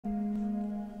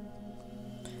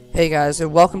Hey guys,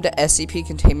 and welcome to SCP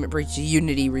Containment Breach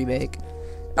Unity Remake.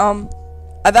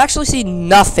 I've actually seen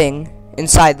nothing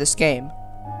inside this game,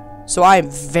 so I am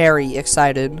very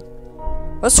excited.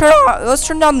 Let's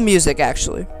turn down the music,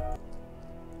 actually.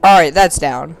 Alright, that's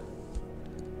down.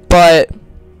 But,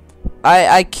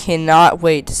 I cannot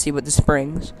wait to see what this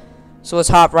brings. So let's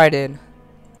hop right in.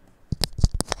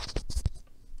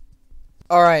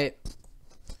 Alright.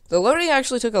 The loading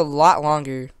actually took a lot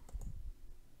longer.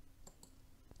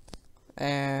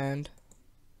 And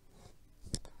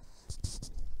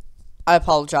I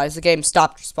apologize, the game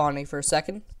stopped responding for a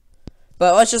second.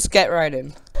 But let's just get right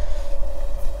in.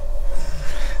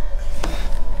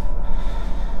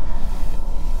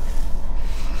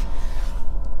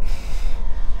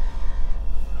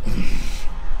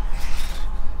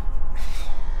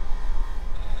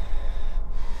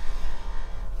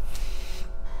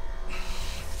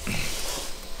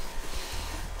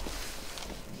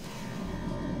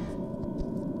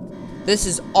 This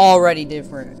is already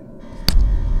different.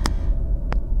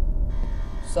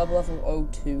 Sublevel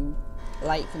O2,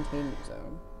 light containment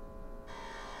zone.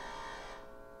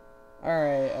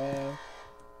 Alright,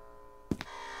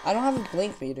 I don't have a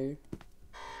blink meter.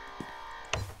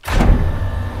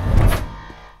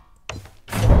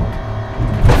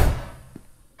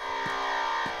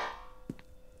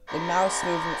 The mouse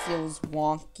movement feels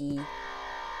wonky.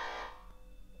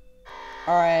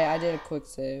 Alright, I did a quick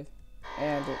save.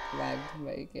 And it lagged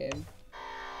my game.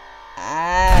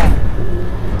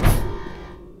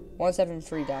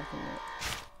 173 document.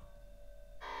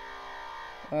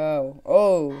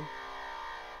 Oh.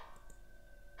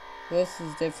 This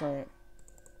is different.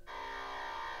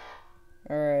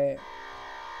 Alright.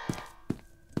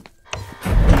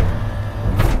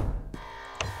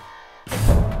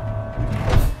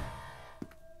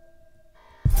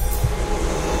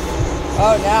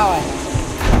 Oh, now I have.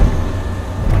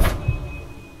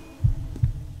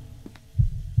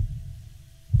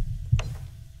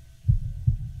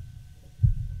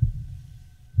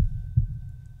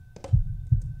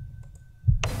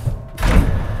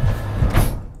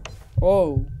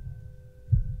 Oh.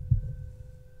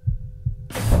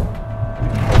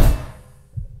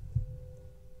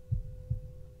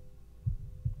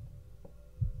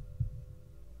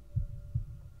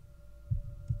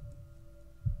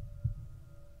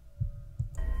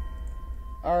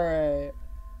 All right.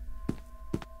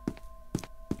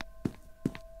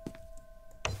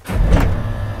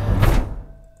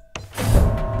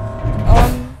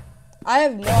 I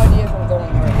have no idea if I'm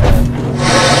going right there.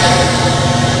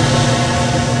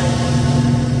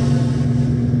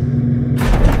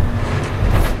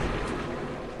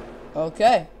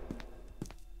 Okay.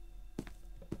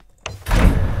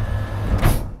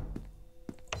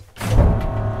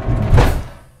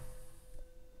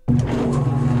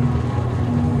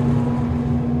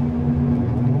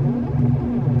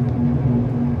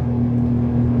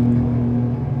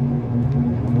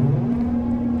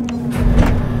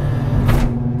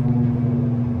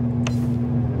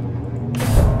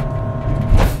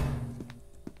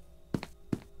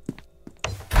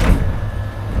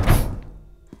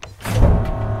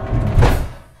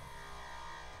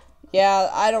 Yeah,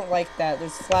 I don't like that.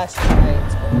 There's flashing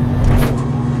lights, but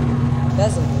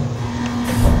that's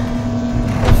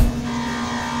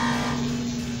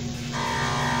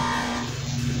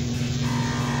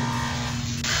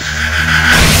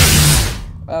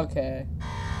okay.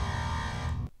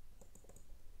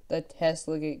 The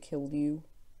Tesla gate killed you.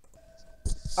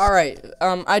 Alright,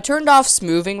 I turned off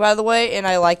smoothing, by the way, and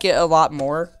I like it a lot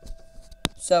more.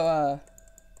 So,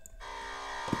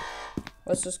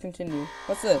 let's just continue.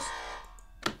 What's this?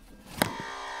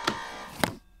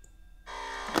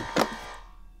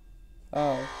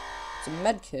 Oh, it's a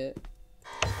med kit.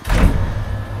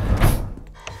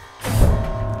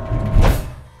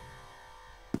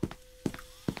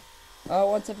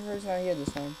 Oh, what's the person out here this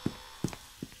time?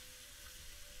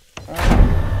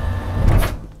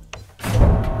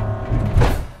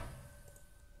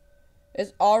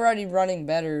 It's already running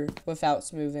better without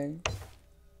smoothing.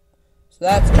 So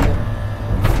that's good.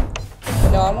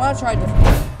 No, I'm gonna try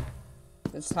different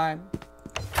this time.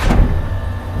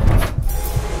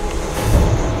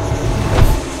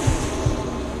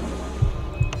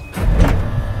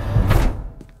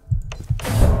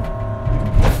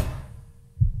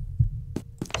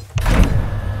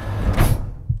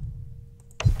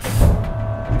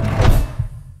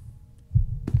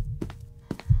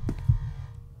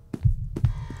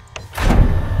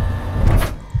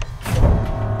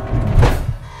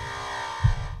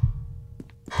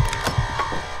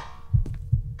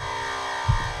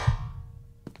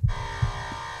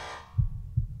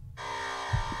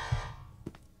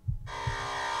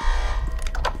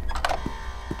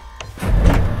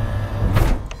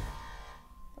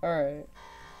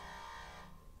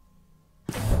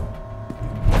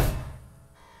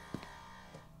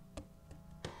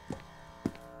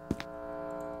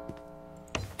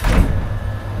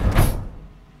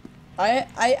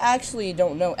 I actually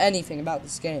don't know anything about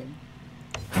this game.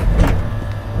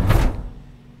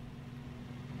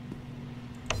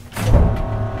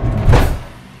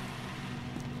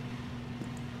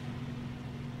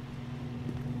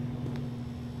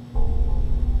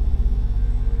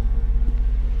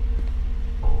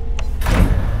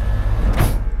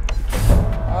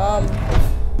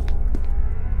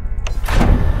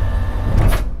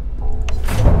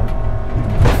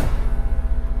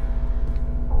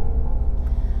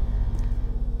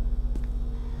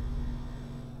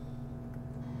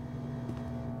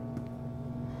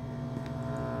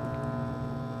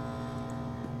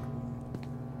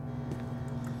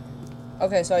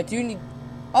 Okay, so I do need...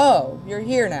 Oh, you're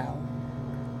here now.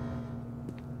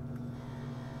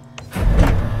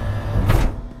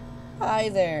 Hi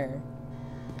there.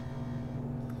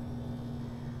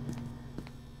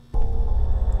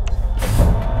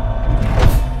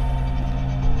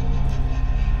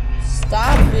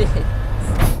 Stop it.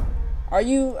 Are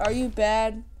you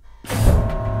bad?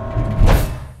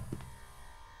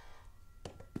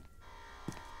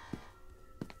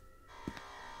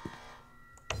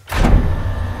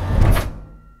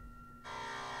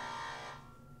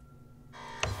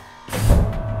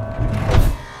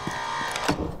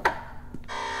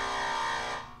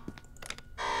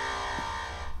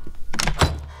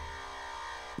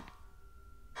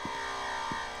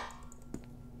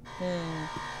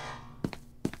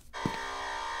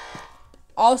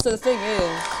 Also, the thing is,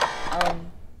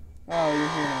 oh, you're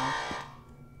here now.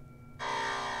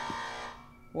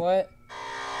 What?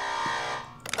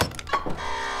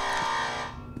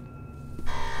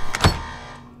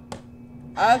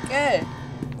 Okay.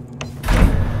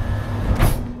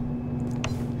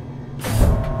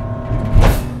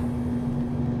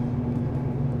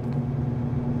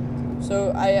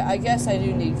 So, I guess I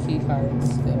do need key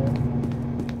cards still.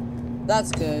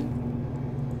 That's good.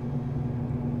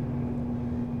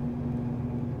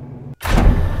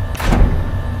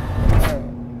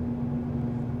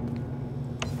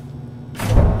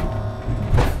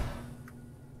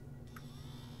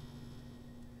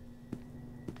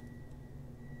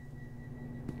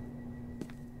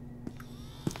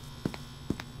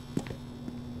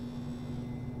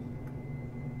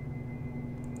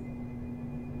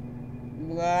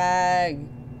 Lag.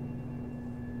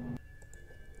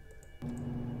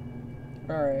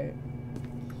 Alright.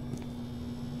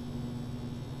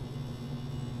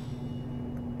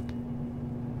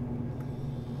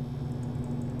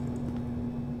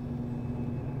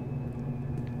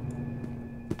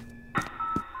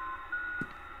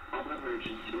 All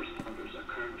emergency responders are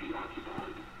currently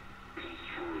occupied.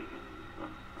 Destroy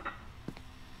them.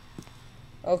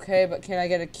 Okay, but can I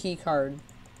get a key card?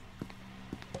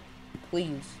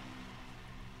 Please.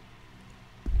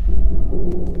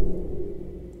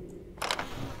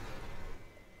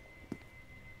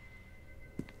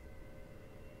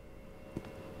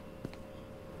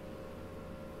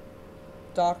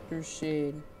 Dr.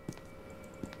 Shade.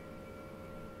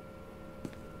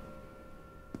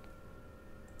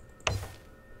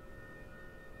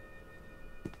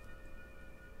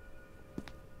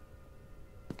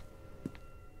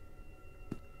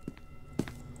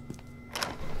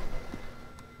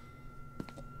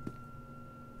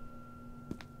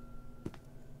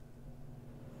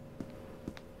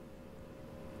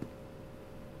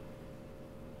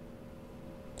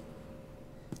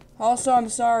 Also, I'm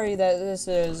sorry that this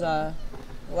is,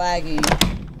 laggy,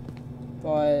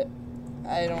 but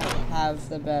I don't have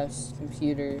the best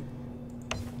computer,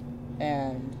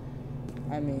 and,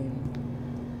 I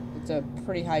mean, it's a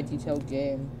pretty high detailed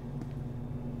game.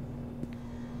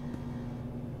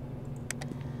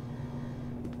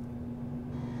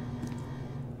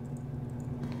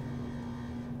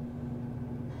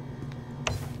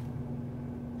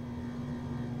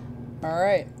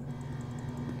 Alright.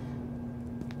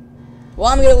 Well,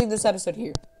 I'm gonna leave this episode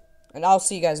here, and I'll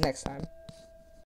see you guys next time.